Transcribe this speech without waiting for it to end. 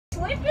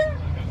Hey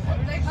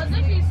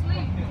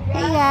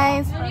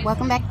guys,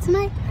 welcome back to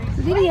my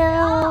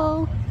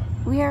video.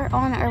 We are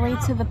on our way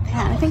to the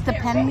Penn, I think the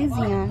Penn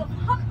Museum,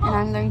 and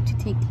I'm going to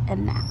take a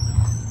nap.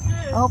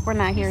 I hope we're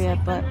not here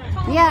yet, but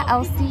yeah,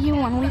 I'll see you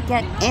when we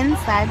get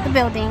inside the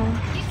building.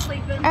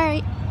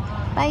 Alright,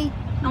 bye.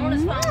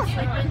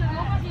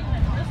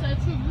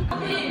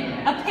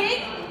 A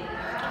pig?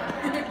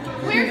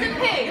 Where's the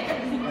pig?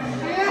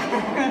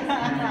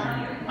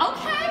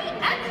 Okay,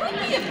 that could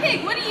be a pig.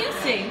 What do you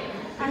see?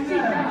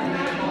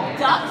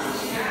 Ducks?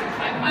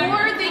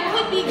 Or they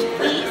could be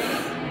geese.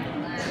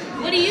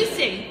 What do you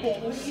see?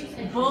 Bulls.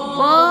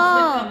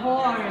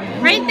 Whoa!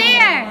 Right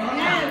there!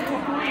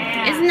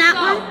 Isn't that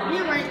one?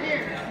 Yeah, right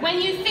there.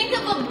 When you think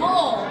of a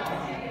bull,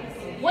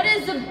 what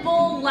is a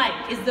bull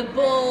like? Is the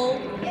bull...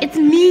 It's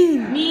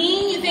mean.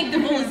 Mean? You think the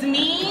bull is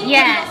mean?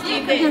 Yes. What else do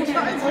you think?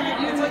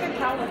 It's like a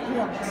cow with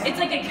horns. It's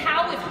like a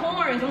cow with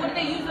horns. And what do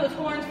they use those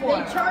horns for?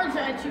 They charge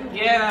at you.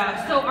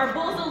 Yeah. So are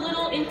bulls a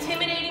little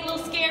intimidating, a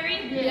little scary?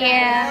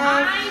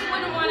 Yeah. I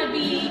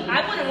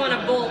wouldn't want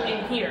a bull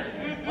in here.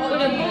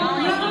 Would a bull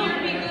in here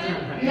be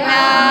good? No.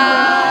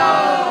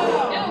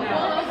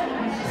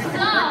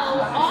 So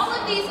all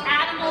of these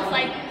animals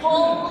like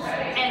bulls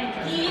and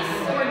geese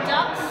or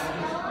ducks,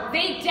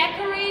 they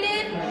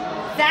decorated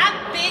that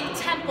big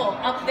temple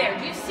up there.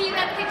 Do you see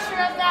that picture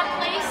of that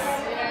place?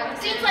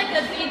 Seems like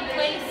a big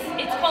place.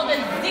 It's called a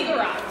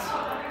ziggurat.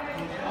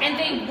 And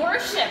they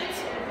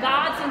worshipped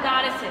gods and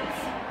goddesses.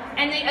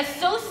 And they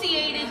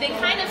associated, they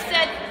kind of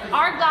said,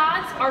 our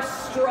gods are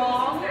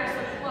strong.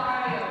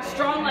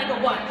 Strong like a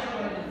what?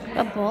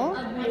 A bull?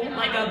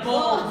 Like a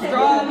bull.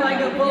 Strong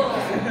like a bull.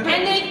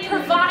 And they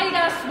provide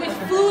us with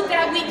food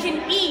that we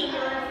can eat.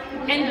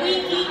 And we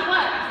eat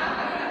what?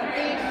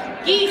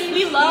 Geese.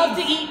 We love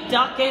to eat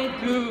duck and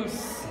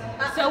goose.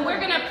 So we're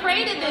going to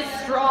pray to this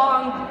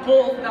strong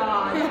bull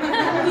god. Who's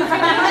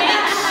going to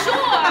make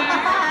sure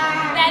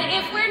that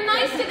if we're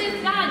nice to this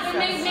god, we're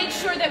going to make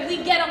sure that we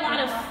get a lot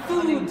of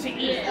food to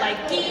eat,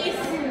 like geese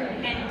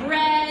and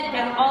bread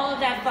and all of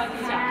that fun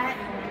stuff.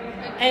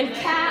 And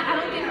cat, I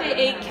don't think they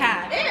ate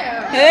cat.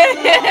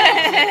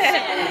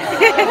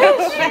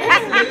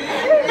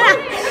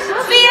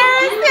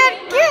 Sierra said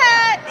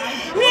cat.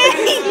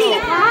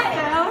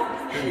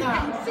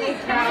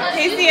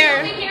 Hey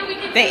Sierra,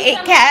 they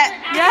ate cat.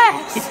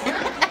 Yes.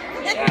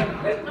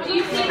 Do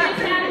you see this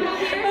animal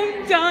here?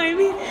 I'm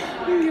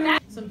dying.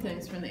 Some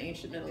things from the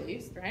ancient Middle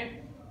East,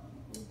 right?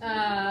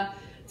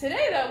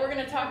 Today, though, we're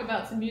going to talk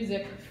about some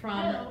music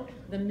from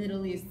the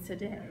Middle East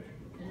today,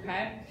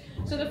 okay?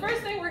 So the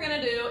first thing we're going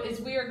to do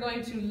is we are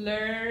going to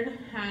learn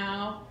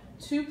how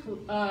to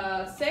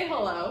say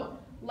hello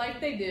like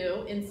they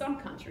do in some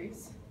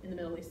countries in the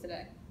Middle East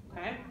today,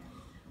 okay?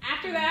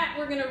 After that,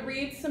 we're going to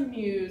read some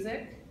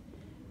music.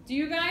 Do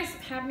you guys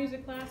have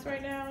music class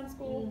right now in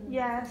school?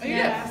 Yes. Oh,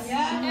 yes.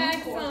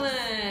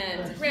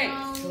 Excellent. Great.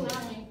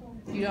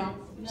 You don't?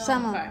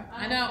 Some of Okay.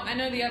 I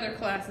know the other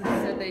classes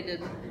said they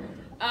didn't.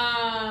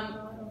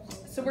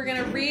 So we're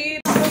gonna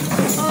read.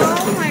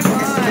 Oh my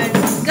god.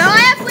 Go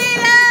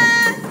Athleta!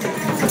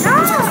 Go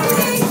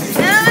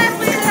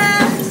Athleta!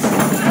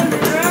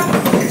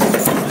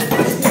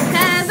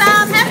 Cause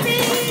I'm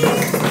happy!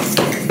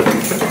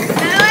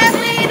 Go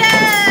Athleta!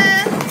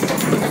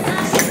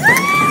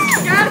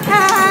 Go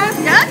Cats!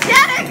 Go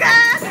Jenica!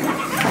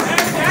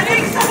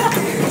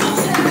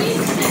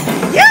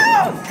 You!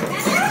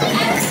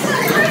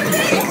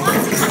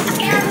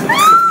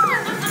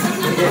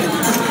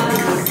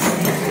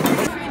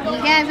 You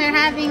guys are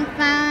having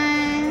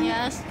fun?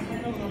 Yes.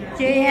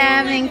 You're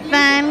having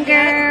fun,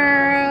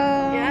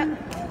 girl? Yep.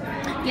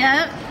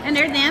 Yep. And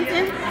they're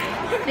dancing?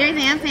 They're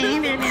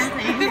dancing, they're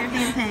dancing, they're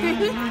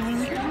dancing.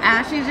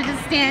 Our shoes are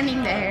just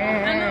standing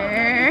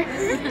there.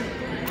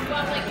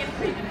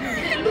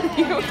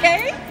 You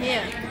okay?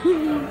 Yeah.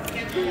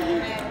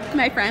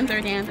 My friends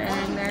are dancing,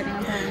 they're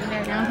dancing,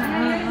 they're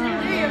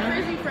dancing. Your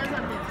crazy friends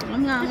are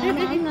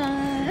dancing.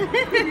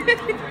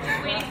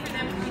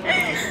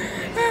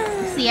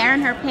 I'm Sierra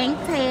and her pink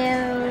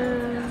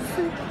tails.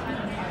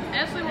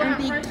 Ashley, And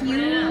be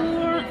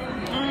cute.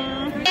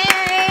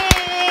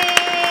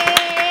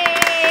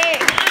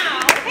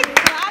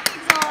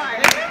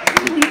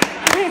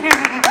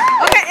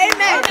 Okay,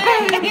 amen.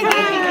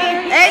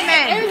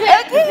 Amen.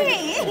 Okay.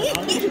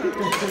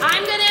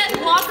 I'm gonna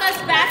walk us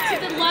back to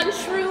the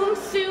lunchroom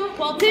soon.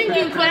 Well, to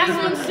the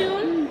classroom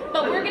soon.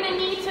 But we're gonna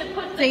need to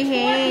put the Say tour.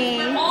 hey.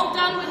 We're all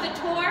done with the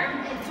tour.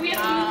 So we have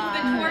to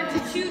move the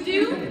tour to do.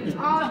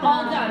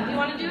 All done. Do you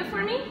want to do it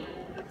for me?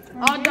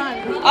 all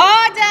done.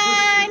 All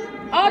done.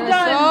 All done.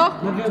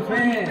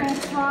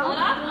 Hold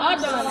up. All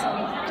done.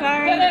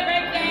 Sorry. Put it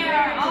right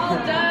there. All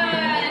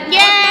done.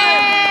 Yay!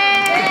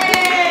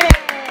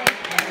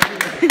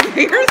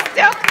 You're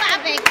still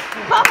clapping.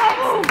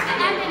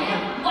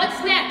 What's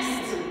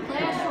next?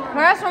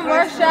 Classroom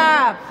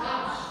workshop.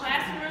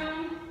 Classroom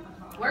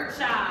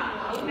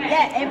workshop. Okay.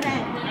 Yeah,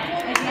 amen.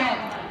 Amen.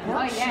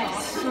 Oh,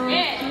 yes.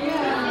 Yeah.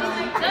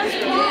 That's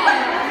cool.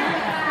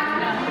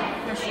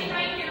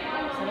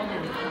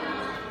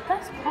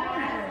 That's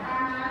hard.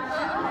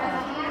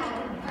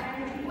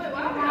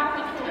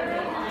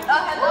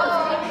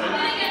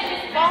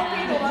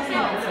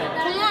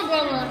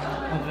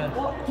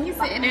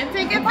 sitting there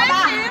taking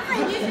pictures.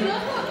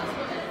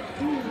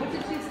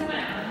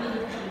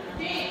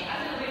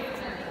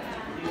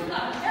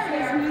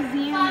 This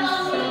museum is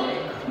so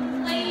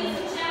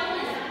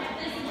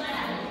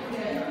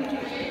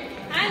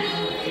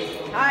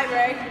Hi,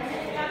 Ray.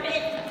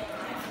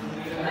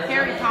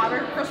 Harry Potter,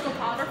 Crystal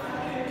Potter.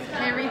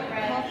 Harry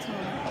Potter.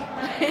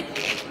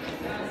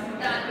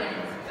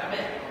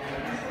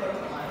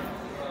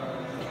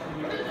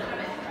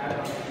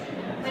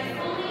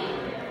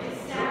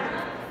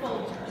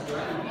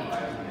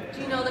 Do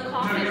you know the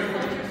coffee?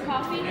 Folger's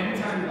coffee?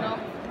 No.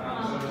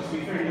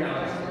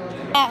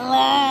 At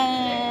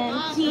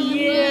lunch.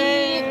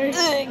 Yeah.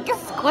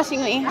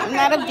 Squishing me. I'm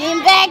not a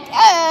beanbag.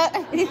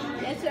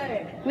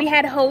 We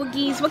had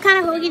hoagies. What kind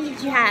of hoagie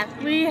did you have?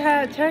 We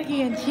had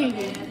turkey and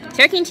cheese.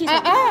 Turkey and cheese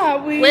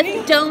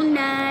with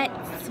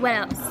donuts. What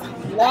else?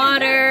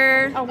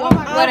 Water.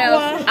 What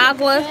else?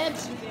 Agua.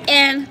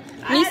 And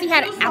Nisi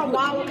had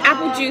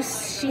apple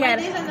juice. She had.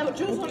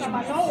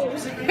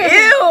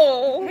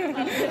 Ew.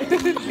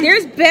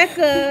 There's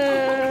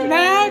Becca.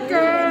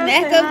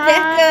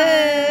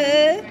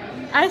 Becca.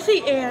 I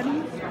see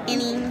Annie.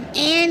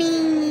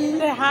 Annie.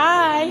 Say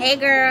hi. Hey,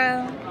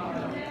 girl.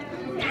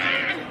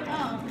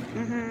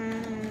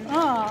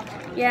 Oh.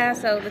 Yeah,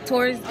 so the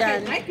tour is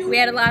done. We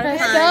had a lot of fun.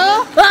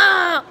 Crystal?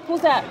 Ah!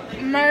 Who's that?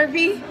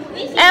 Murphy.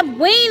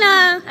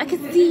 Edwina! I can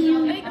see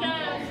you.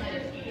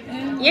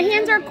 Your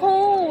hands are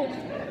cold.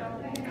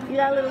 You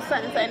got a little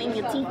something in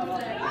your teeth.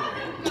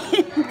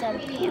 You gotta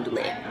handle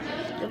it.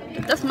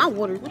 That's my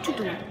water. What you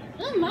doing?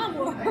 That's my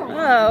world.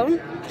 Oh,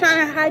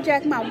 trying to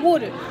hijack my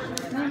water.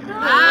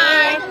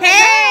 Hi.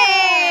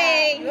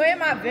 Hey! You're in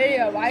my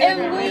video. Why are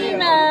you in my video?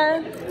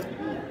 Edwina!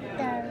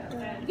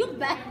 You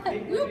bad.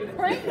 You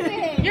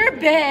crazy. You're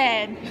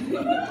bad.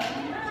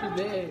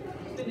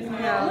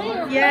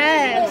 No.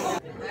 Yes.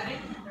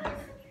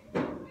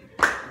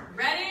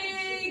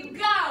 Ready,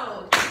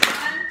 go! 1,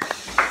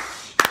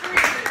 3,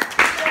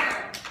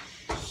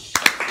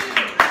 4, 2,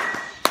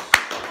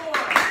 4.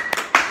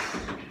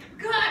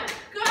 Good.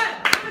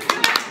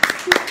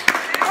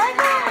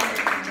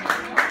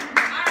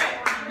 Alright,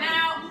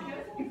 now.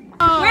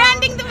 We're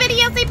ending the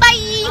video. Say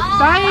bye.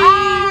 Bye.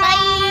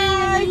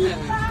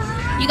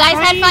 You guys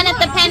had fun at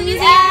the Penn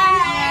Museum?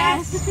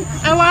 Yes.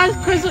 I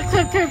want Crystal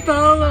Cooker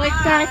bowl like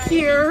back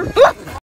here.